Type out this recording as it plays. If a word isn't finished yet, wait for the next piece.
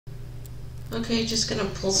Okay, just gonna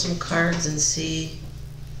pull some cards and see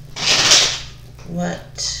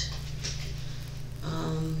what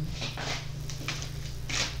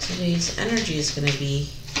today's energy is gonna be.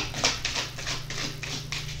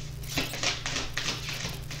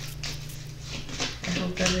 I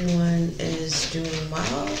hope everyone is doing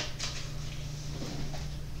well.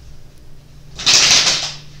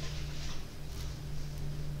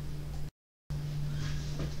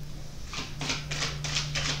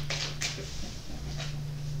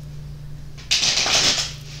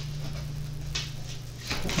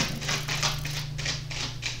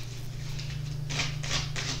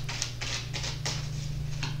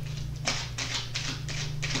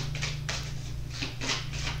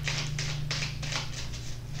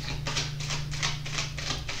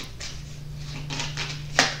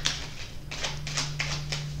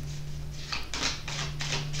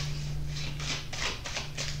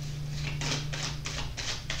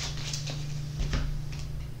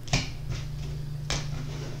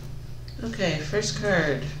 Okay, first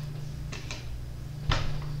card.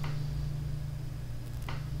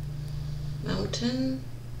 Mountain.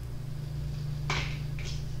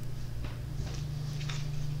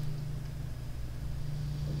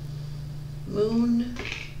 Moon.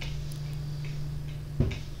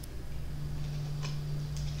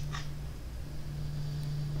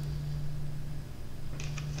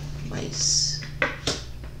 Mice.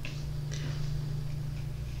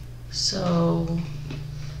 So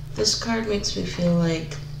this card makes me feel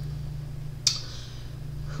like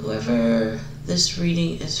whoever this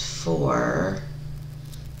reading is for,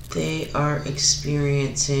 they are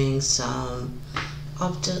experiencing some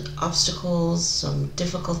obstacles, some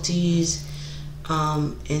difficulties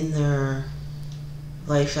in their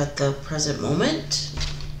life at the present moment.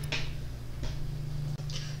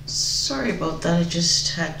 Sorry about that, I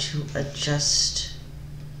just had to adjust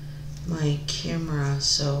my camera,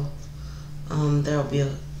 so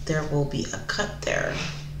there will be a cut there.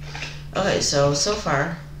 Okay, so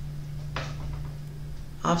far,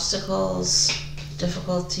 obstacles,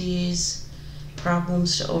 difficulties,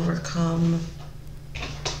 problems to overcome.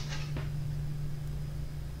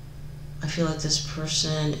 I feel like this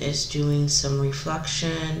person is doing some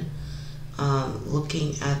reflection,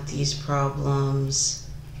 looking at these problems,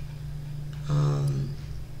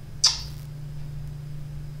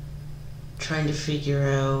 trying to figure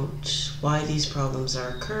out why these problems are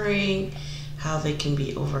occurring, how they can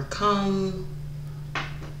be overcome,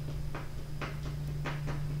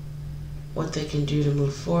 what they can do to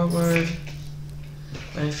move forward.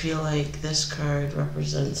 But I feel like this card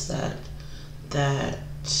represents that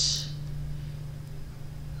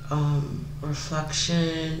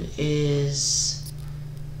reflection is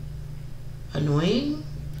annoying,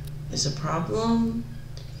 is a problem.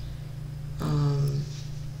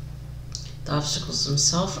 The obstacles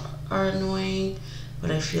themselves are annoying, but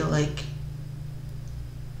I feel like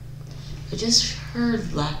I just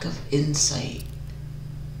heard lack of insight.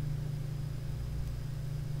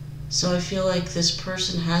 So I feel like this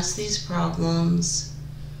person has these problems.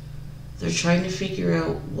 They're trying to figure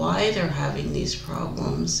out why they're having these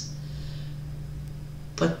problems,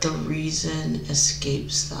 but the reason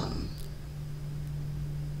escapes them.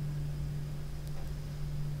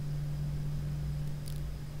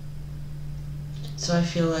 So I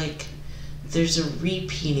feel like there's a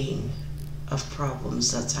repeating of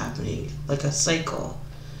problems that's happening, like a cycle.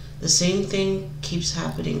 The same thing keeps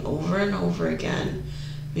happening over and over again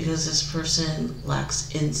because this person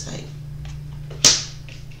lacks insight.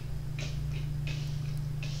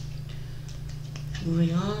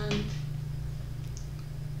 Moving on.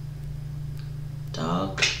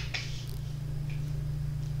 Dog.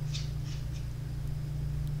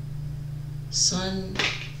 Sun.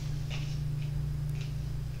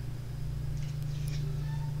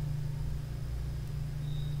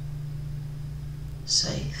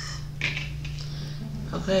 Scythe.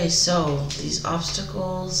 Okay, so these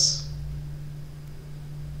obstacles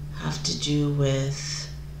have to do with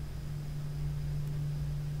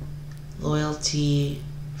loyalty,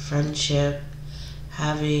 friendship,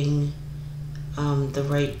 having the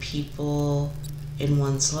right people in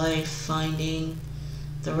one's life, finding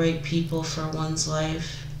the right people for one's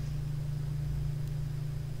life.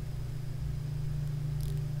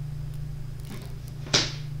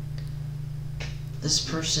 This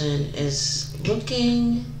person is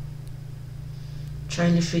looking,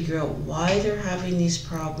 trying to figure out why they're having these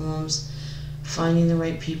problems, finding the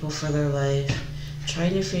right people for their life,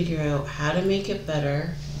 trying to figure out how to make it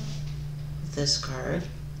better with this card.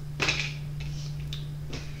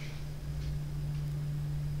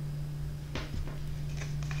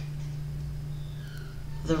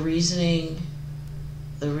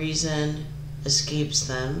 the reason escapes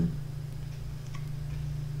them.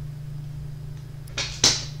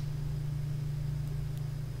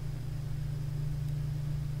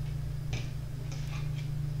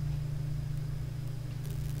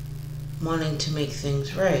 Wanting to make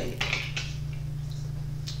things right.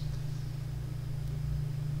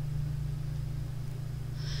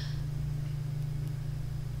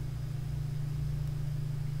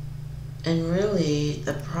 And really,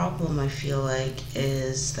 the problem, I feel like,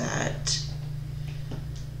 is that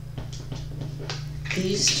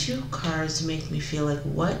these two cards make me feel like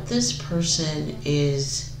what this person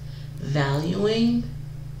is valuing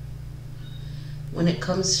when it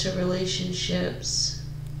comes to relationships.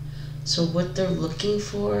 So what they're looking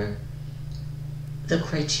for, the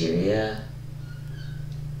criteria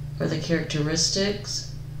or the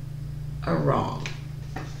characteristics are wrong.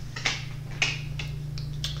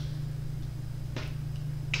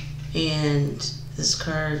 And this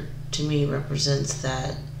card to me represents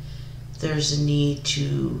that there's a need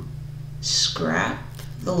to scrap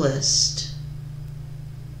the list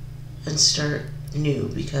and start new,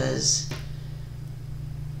 because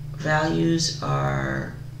values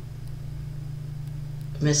are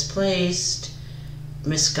misplaced,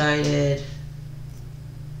 misguided,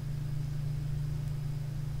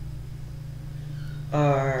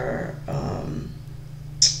 are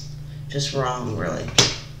just wrong, really.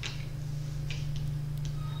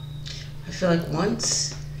 I feel like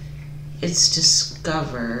once it's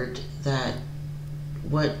discovered that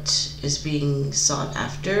what is being sought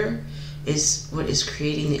after is what is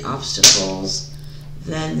creating the obstacles,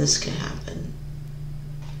 then this can happen.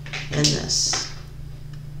 And this.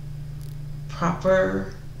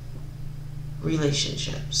 Proper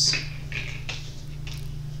relationships.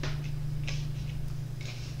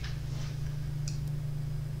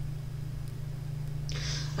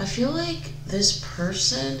 I feel like this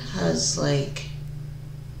person has like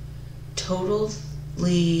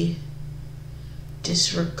totally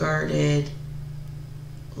disregarded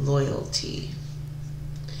loyalty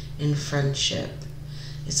in friendship.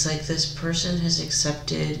 It's like this person has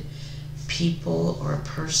accepted people or a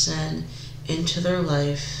person into their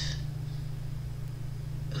life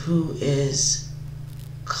who is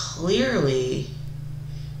clearly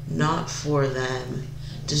not for them,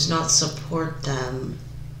 does not support them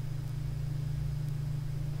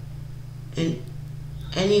in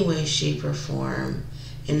any way, shape, or form,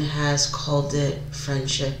 and has called it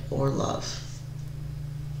friendship or love.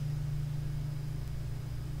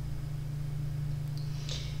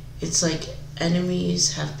 It's like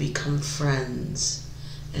enemies have become friends,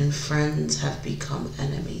 and friends have become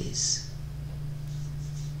enemies.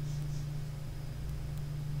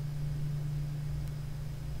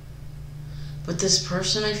 But this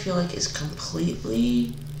person, I feel like, is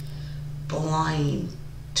completely blind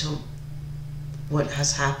to what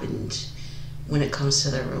has happened when it comes to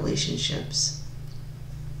their relationships.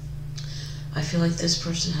 I feel like this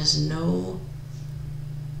person has no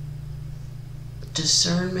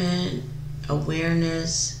discernment,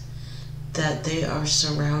 awareness that they are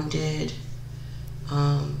surrounded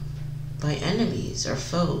by enemies or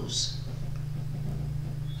foes.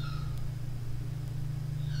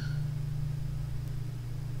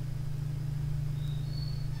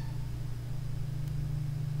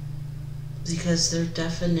 Because their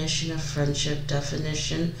definition of friendship,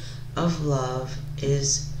 definition of love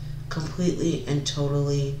is completely and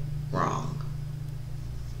totally wrong.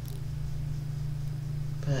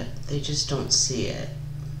 But they just don't see it.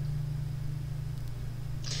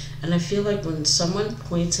 And I feel like when someone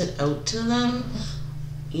points it out to them,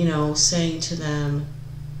 you know, saying to them,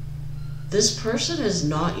 this person is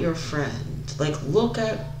not your friend. Like, look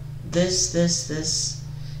at this,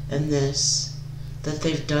 and this that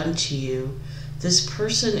they've done to you. This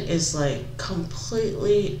person is like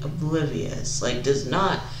completely oblivious, like does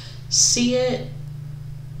not see it,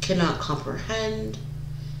 cannot comprehend,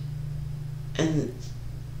 and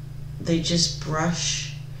they just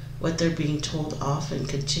brush what they're being told off and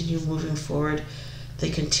continue moving forward.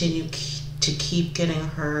 They continue to keep getting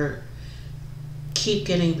hurt, keep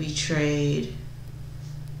getting betrayed.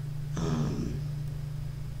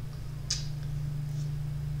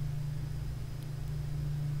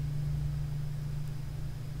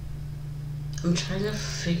 I'm trying to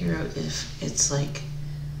figure out if it's like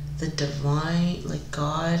the divine, like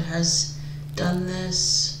God has done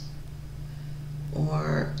this,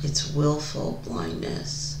 or it's willful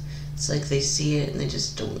blindness. It's like they see it and they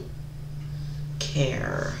just don't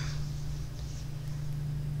care.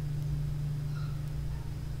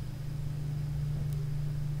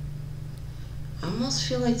 I almost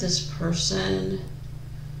feel like this person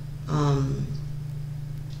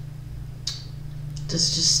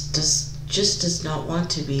does not want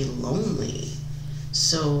to be lonely.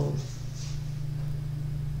 So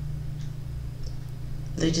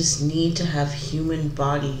they just need to have human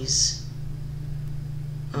bodies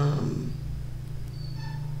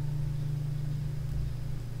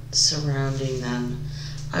surrounding them.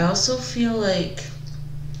 I also feel like,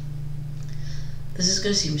 this is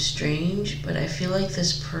going to seem strange, but I feel like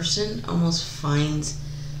this person almost finds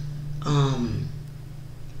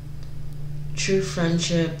true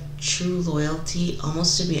friendship, true loyalty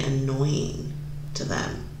almost to be annoying to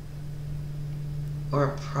them, or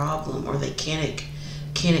a problem, or they can't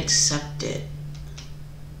accept it.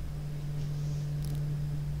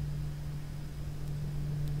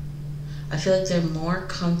 I feel like they're more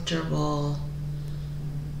comfortable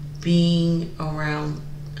being around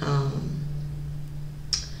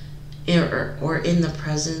or in the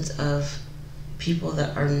presence of people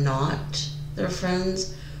that are not their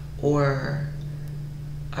friends or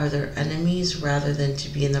are their enemies, rather than to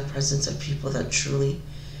be in the presence of people that truly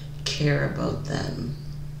care about them.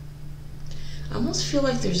 I almost feel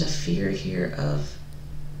like there's a fear here of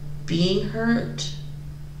being hurt.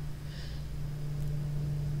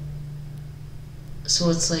 So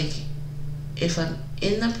it's like, if I'm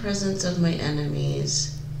in the presence of my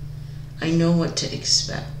enemies, I know what to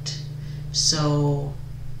expect. So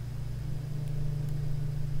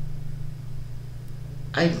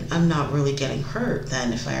I'm not really getting hurt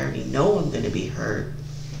then, if I already know I'm going to be hurt.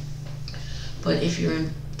 But if you're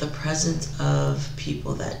in the presence of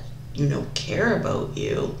people that you know care about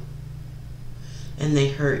you and they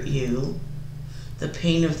hurt you, the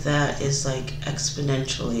pain of that is like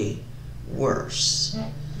exponentially worse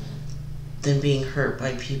than being hurt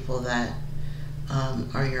by people that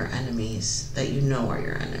are your enemies, that you know are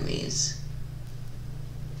your enemies.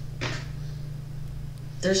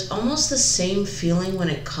 There's almost the same feeling when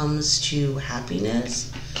it comes to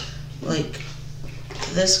happiness. Like,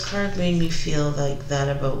 this card made me feel like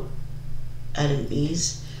that about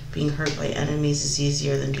enemies. Being hurt by enemies is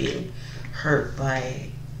easier than being hurt by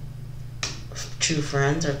true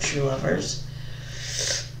friends or true lovers.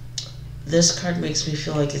 This card makes me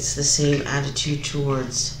feel like it's the same attitude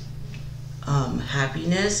towards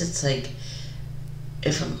happiness. It's like,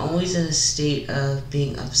 if I'm always in a state of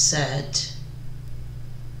being upset,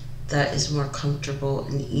 that is more comfortable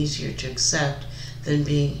and easier to accept than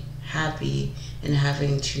being happy and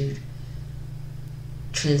having to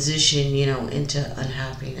transition, into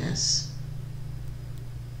unhappiness.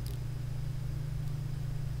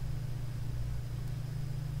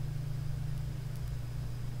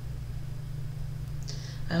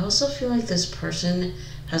 I also feel like this person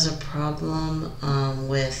has a problem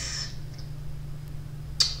with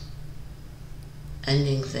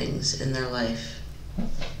ending things in their life.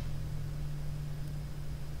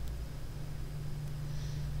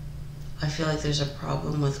 I feel like there's a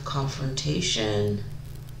problem with confrontation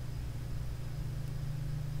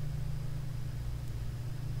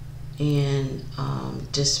and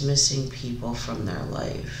dismissing people from their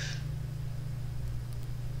life.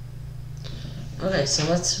 Okay, so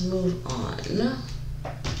let's move on.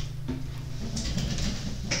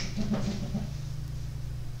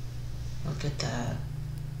 Look at that.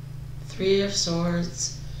 3 of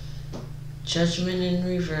Swords. Judgment in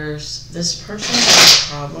reverse. This person has a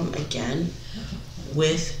problem, again,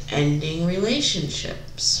 with ending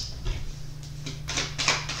relationships.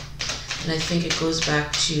 And I think it goes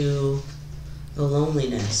back to the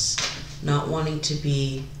loneliness, not wanting to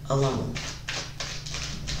be alone.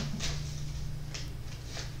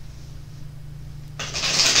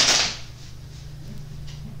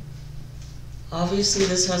 Obviously,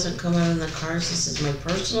 this hasn't come out in the cards. This is my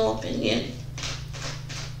personal opinion.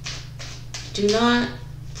 Do not,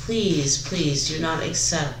 please do not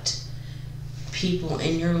accept people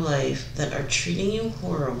in your life that are treating you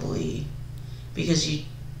horribly because you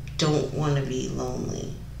don't want to be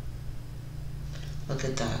lonely. Look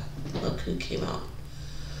at that. Look who came out.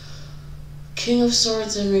 King of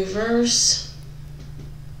Swords in reverse.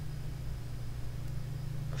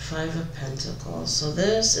 5 of Pentacles. So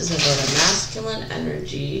this is about a masculine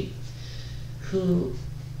energy who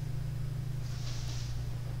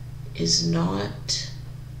is not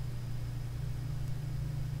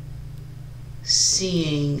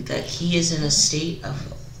seeing that he is in a state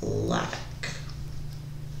of lack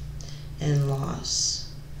and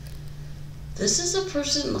loss. This is a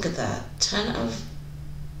person, look at that, 10 of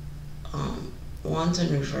Wands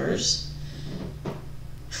in reverse,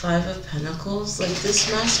 5 of Pentacles. Like, this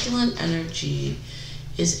masculine energy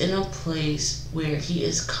is in a place where he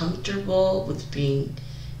is comfortable with being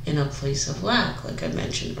in a place of lack, like I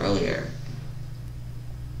mentioned earlier.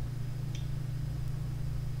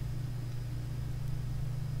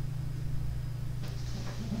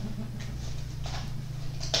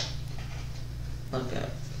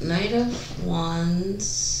 Knight of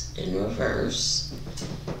Wands in reverse,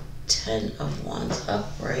 10 of Wands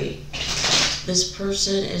upright. This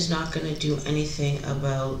person is not going to do anything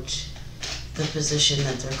about the position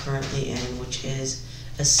that they're currently in, which is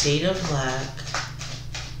a state of lack,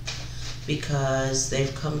 because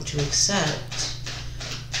they've come to accept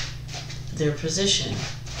their position.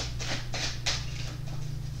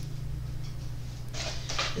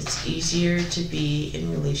 It's easier to be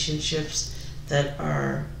in relationships that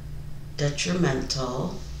are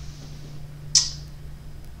detrimental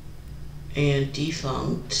and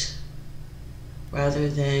defunct rather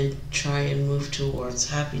than try and move towards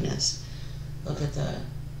happiness. Look at that.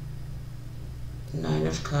 9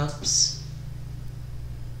 of Cups,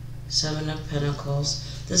 7 of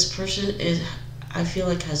Pentacles. This person is, I feel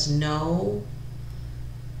like, has no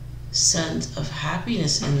sense of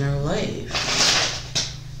happiness in their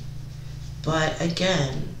life. But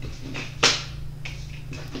again,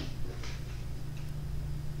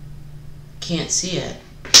 can't see it.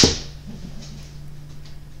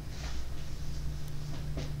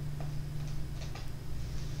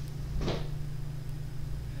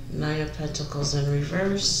 Nine of Pentacles in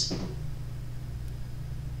reverse.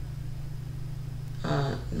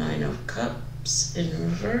 9 of Cups in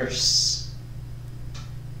reverse.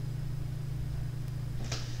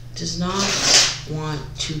 Does not want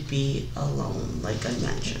to be alone, like I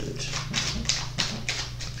mentioned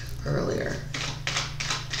earlier.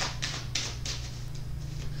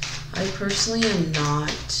 I personally am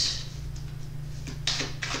not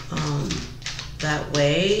that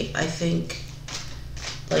way. I think,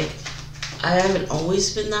 like, I haven't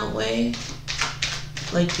always been that way,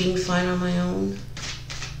 like being fine on my own,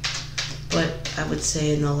 but I would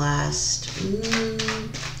say in the last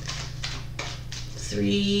 3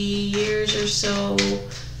 years or so,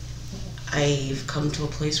 I've come to a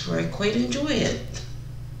place where I quite enjoy it.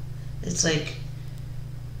 It's like,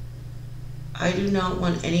 I do not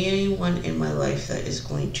want anyone in my life that is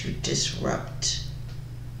going to disrupt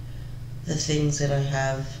the things that I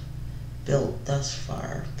have built thus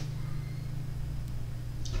far.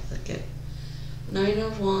 Look at 9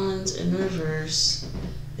 of Wands in reverse.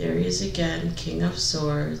 There he is again, King of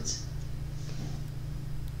Swords.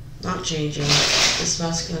 Not changing. This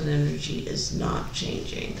masculine energy is not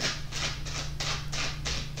changing.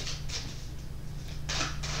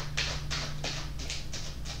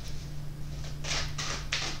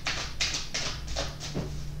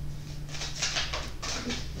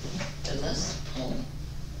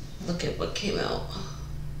 Look at what came out.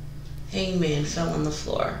 Hangman fell on the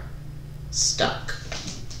floor. Stuck.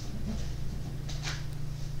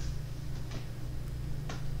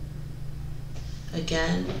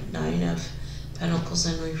 Again, 9 of Pentacles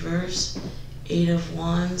in reverse. 8 of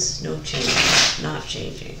Wands, no change. Not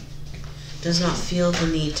changing. Does not feel the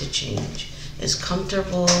need to change. Is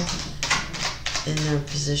comfortable in their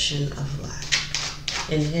position of lack.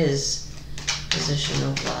 In his position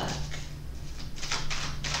of lack.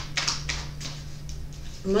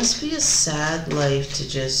 It must be a sad life to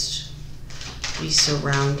just be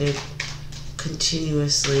surrounded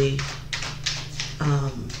continuously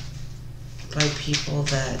by people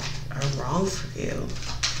that are wrong for you.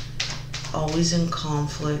 Always in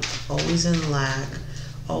conflict, always in lack,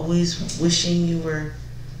 always wishing you were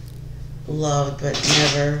loved but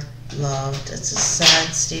never loved. It's a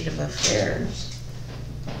sad state of affairs.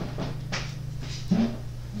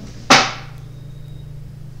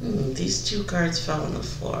 These 2 cards fell on the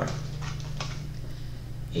floor.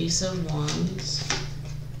 Ace of Wands.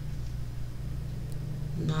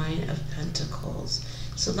 9 of Pentacles.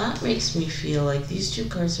 So that makes me feel like, these 2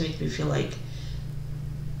 cards make me feel like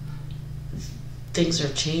things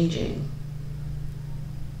are changing.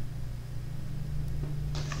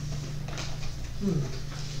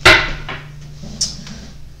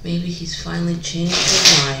 Maybe he's finally changed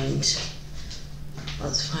his mind.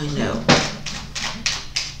 Let's find out.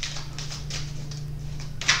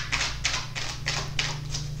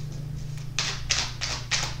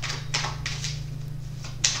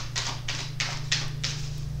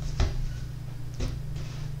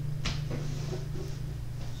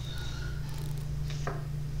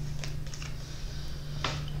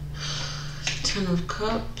 Ten of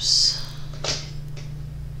Cups.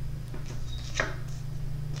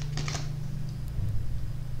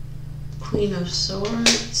 Queen of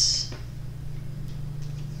Swords.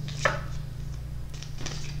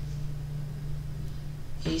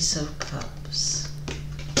 Ace of Cups.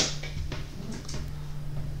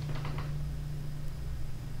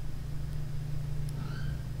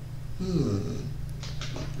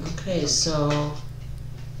 Okay, so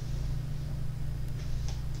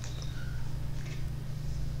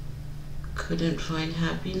couldn't find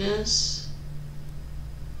happiness.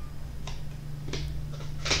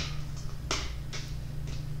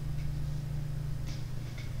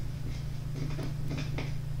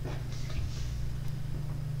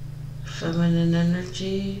 Feminine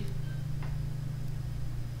energy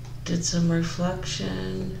did some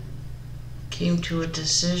reflection, came to a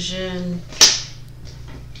decision,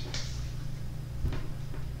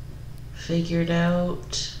 figured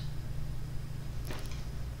out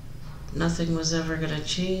nothing was ever going to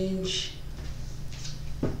change,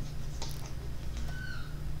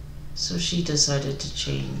 so she decided to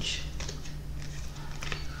change.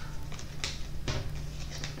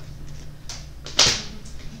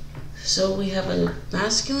 So we have a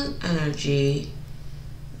masculine energy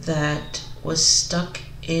that was stuck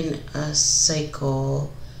in a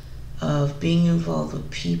cycle of being involved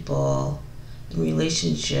with people and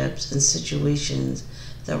relationships and situations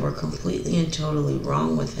that were completely and totally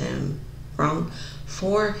wrong with him, wrong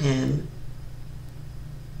for him.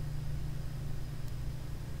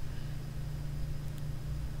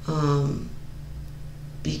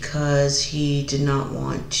 Because he did not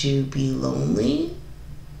want to be lonely.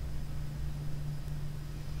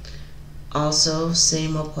 Also,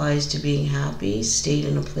 same applies to being happy, stayed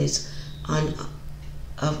in a place of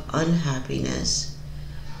unhappiness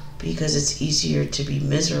because it's easier to be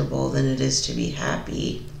miserable than it is to be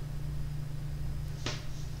happy.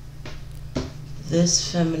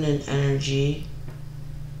 This feminine energy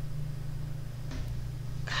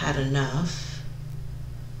had enough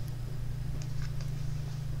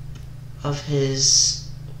of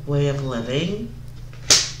his way of living,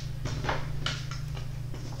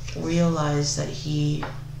 realized that he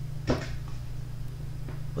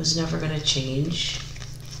was never going to change,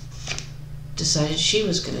 decided she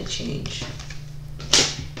was going to change.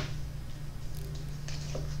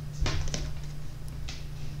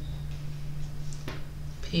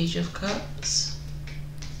 Page of Cups.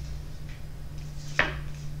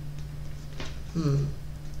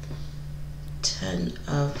 Ten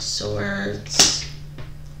of Swords.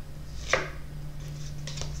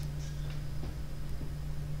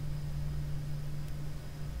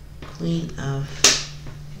 Queen of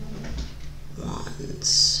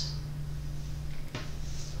Wands.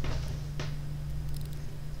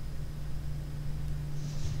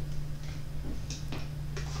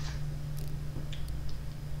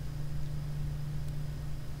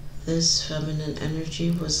 This feminine energy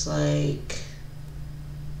was like,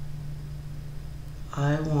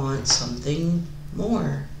 I want something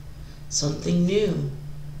more, something new,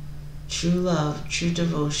 true love, true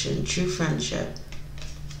devotion, true friendship.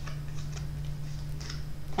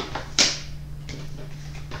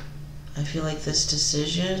 I feel like this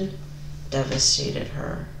decision devastated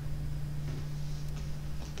her.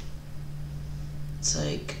 It's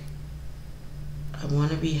like, I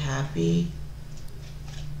want to be happy,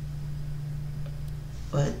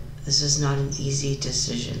 but this is not an easy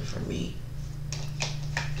decision for me.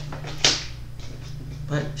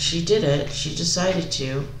 But she did it. She decided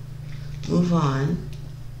to move on.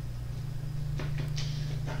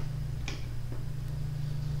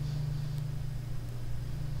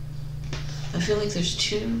 I feel like there's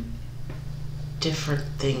two different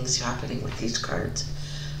things happening with these cards.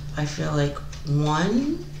 I feel like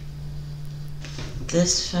one,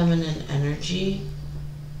 this feminine energy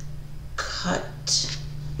cut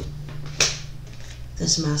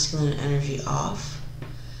this masculine energy off,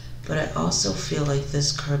 but I also feel like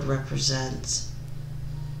this card represents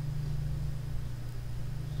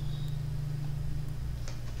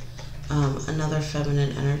another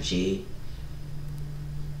feminine energy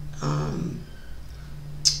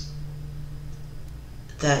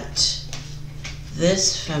that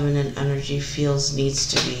this feminine energy feels needs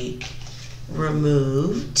to be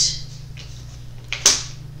removed.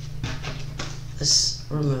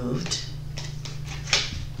 Removed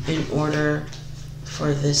in order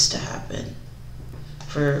for this to happen,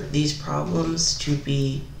 for these problems to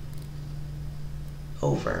be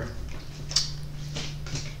over.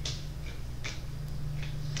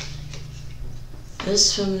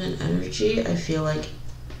 This feminine energy, I feel like,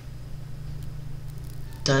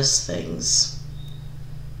 does things,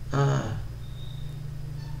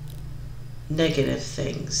 negative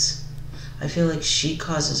things. I feel like she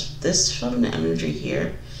causes, this feminine energy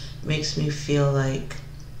here makes me feel like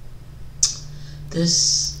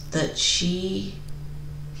this, that she,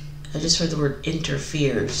 I just heard the word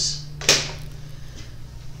interferes.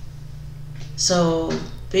 So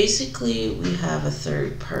basically we have a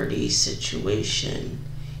third party situation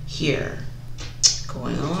here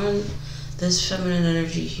going on. This feminine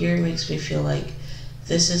energy here makes me feel like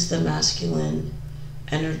this is the masculine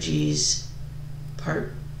energy's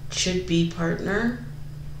should be partner.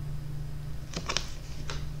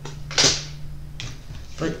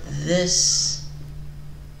 But this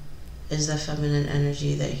is the feminine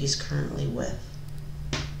energy that he's currently with.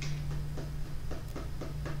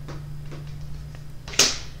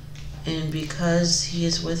 And because he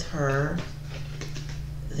is with her,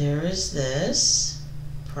 there is this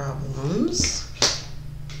problems.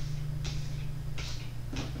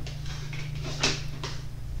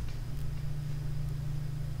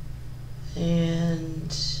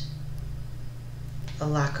 And a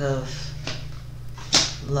lack of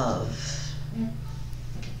love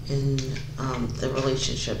in the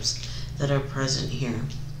relationships that are present here.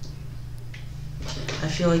 I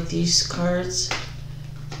feel like these cards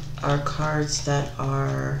are cards that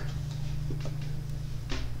are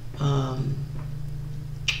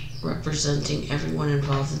representing everyone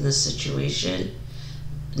involved in this situation.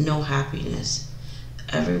 No happiness.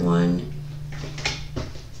 Everyone,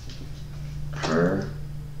 her,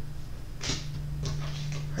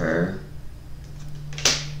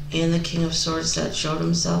 and the King of Swords that showed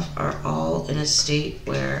himself are all in a state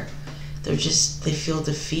where they feel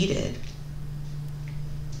defeated.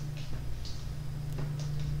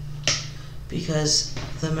 Because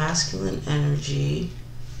the masculine energy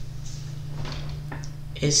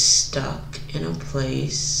is stuck in a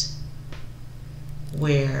place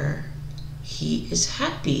where he is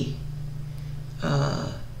happy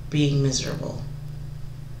being miserable.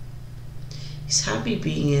 He's happy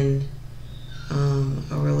being in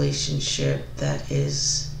a relationship that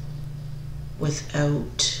is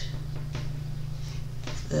without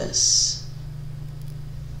this.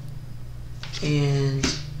 And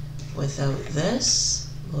without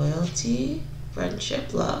this, loyalty,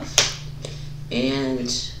 friendship, love,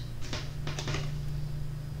 and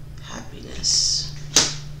happiness.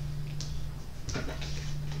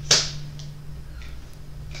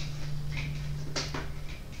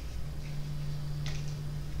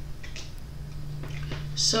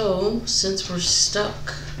 So, since we're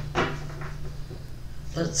stuck,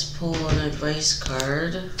 let's pull an advice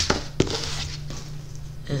card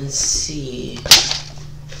and see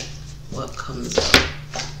what comes up.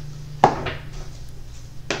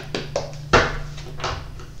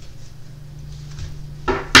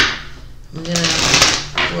 I'm gonna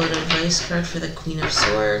pull an advice card for the Queen of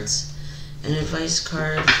Swords, an advice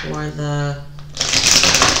card for the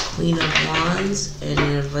Queen of Wands, and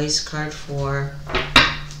an advice card for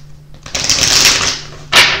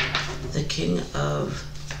the King of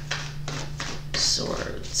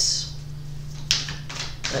Swords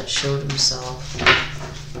that showed himself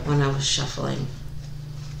when I was shuffling.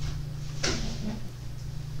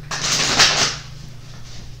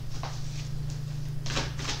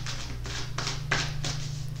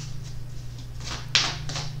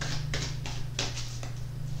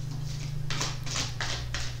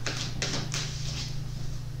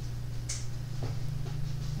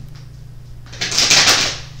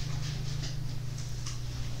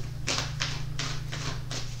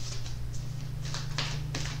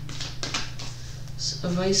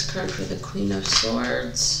 Advice card for the Queen of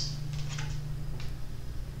Swords.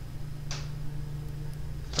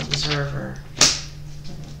 Observer.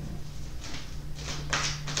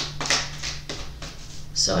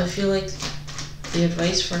 So I feel like the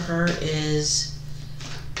advice for her is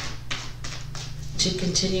to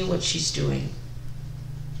continue what she's doing.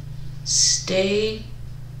 Stay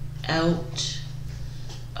out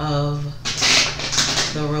of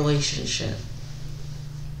the relationship.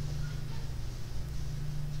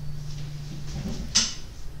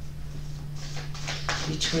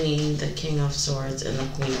 Between the King of Swords and the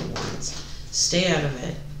Queen of Wands. Stay out of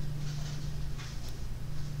it.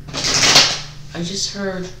 I just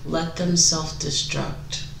heard, let them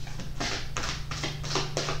self-destruct.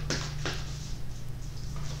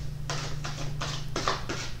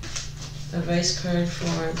 Advice card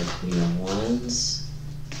for the Queen of Wands.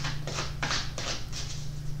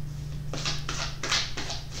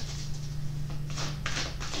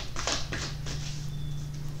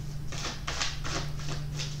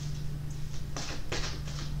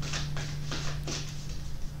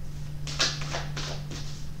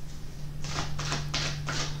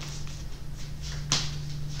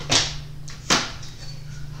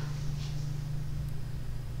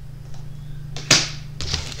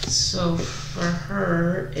 So for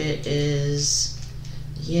her, it is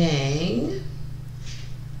Yang.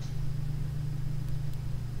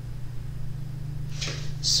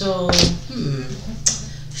 So,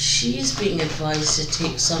 she's being advised to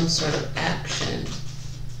take some sort of action.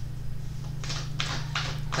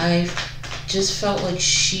 I just felt like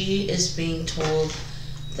she is being told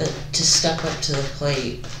that to step up to the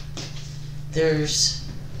plate. There's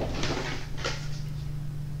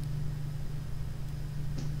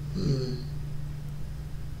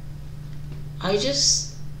I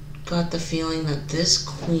just got the feeling that this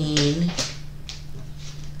Queen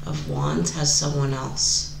of Wands has someone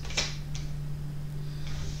else.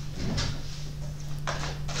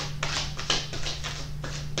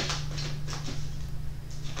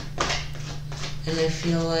 And I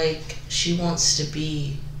feel like she wants to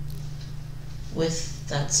be with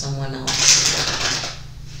that someone else.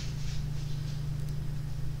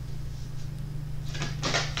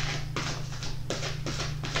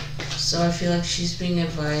 So I feel like she's being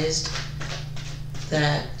advised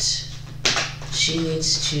that she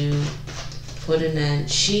needs to put an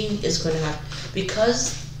end. She is going to have,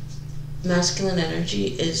 because masculine energy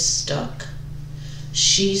is stuck,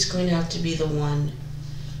 she's going to have to be the one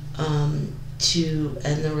to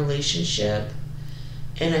end the relationship.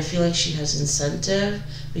 And I feel like she has incentive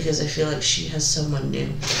because I feel like she has someone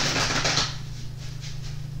new.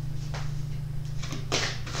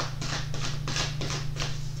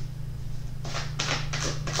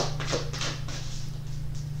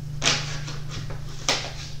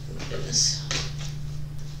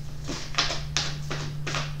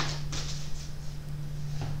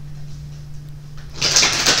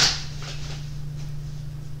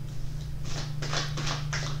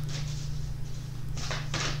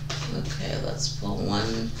 Okay, let's pull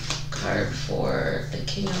one card for the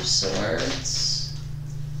King of Swords.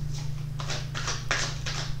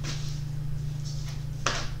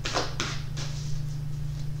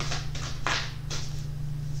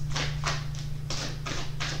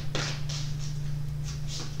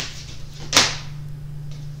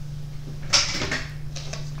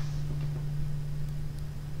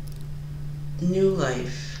 New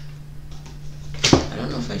life. I don't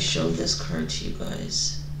know if I showed this card to you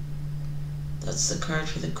guys. That's the card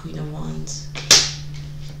for the Queen of Wands.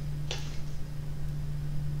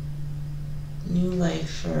 New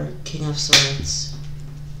life for King of Swords.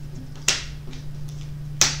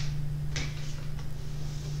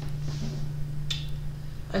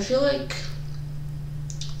 I feel like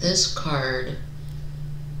this card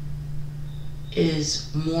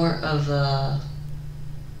is more of a,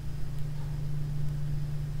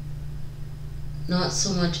 not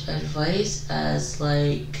so much advice as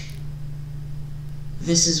like,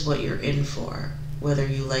 this is what you're in for, whether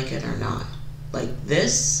you like it or not. Like,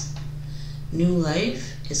 this new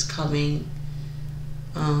life is coming,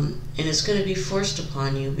 and it's going to be forced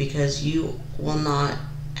upon you because you will not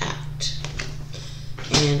act.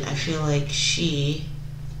 And I feel like she,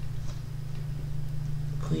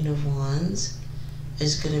 Queen of Wands,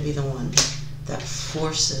 is going to be the one that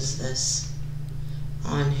forces this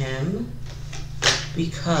on him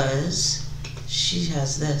because she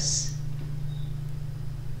has this.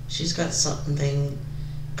 She's got something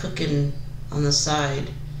cooking on the side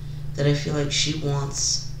that I feel like she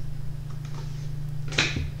wants.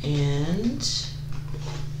 And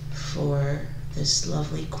for this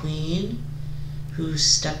lovely queen who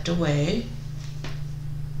stepped away,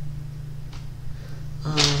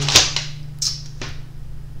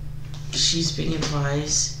 she's being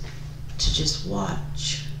advised to just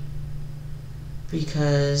watch,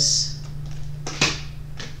 because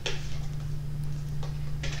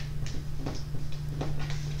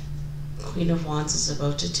Queen of Wands is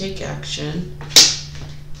about to take action,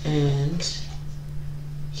 and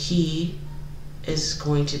he is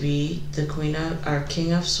going to be the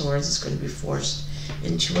King of Swords is going to be forced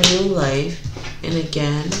into a new life. And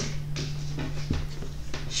again,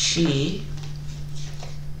 she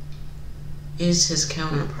is his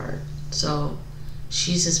counterpart, so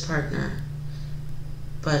she's his partner,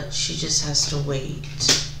 but she just has to wait.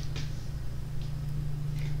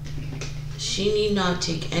 She need not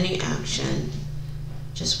take any action,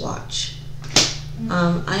 just watch.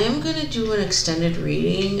 I am going to do an extended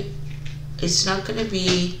reading. It's not going to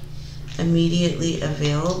be immediately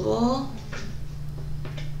available.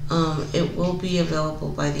 It will be available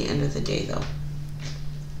by the end of the day though.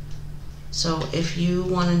 So if you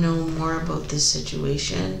want to know more about this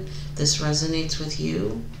situation, this resonates with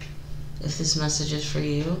you, if this message is for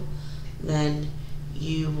you, then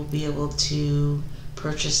you will be able to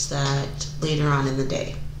purchase that later on in the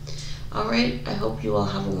day. Alright, I hope you all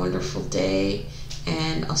have a wonderful day,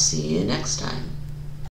 and I'll see you next time.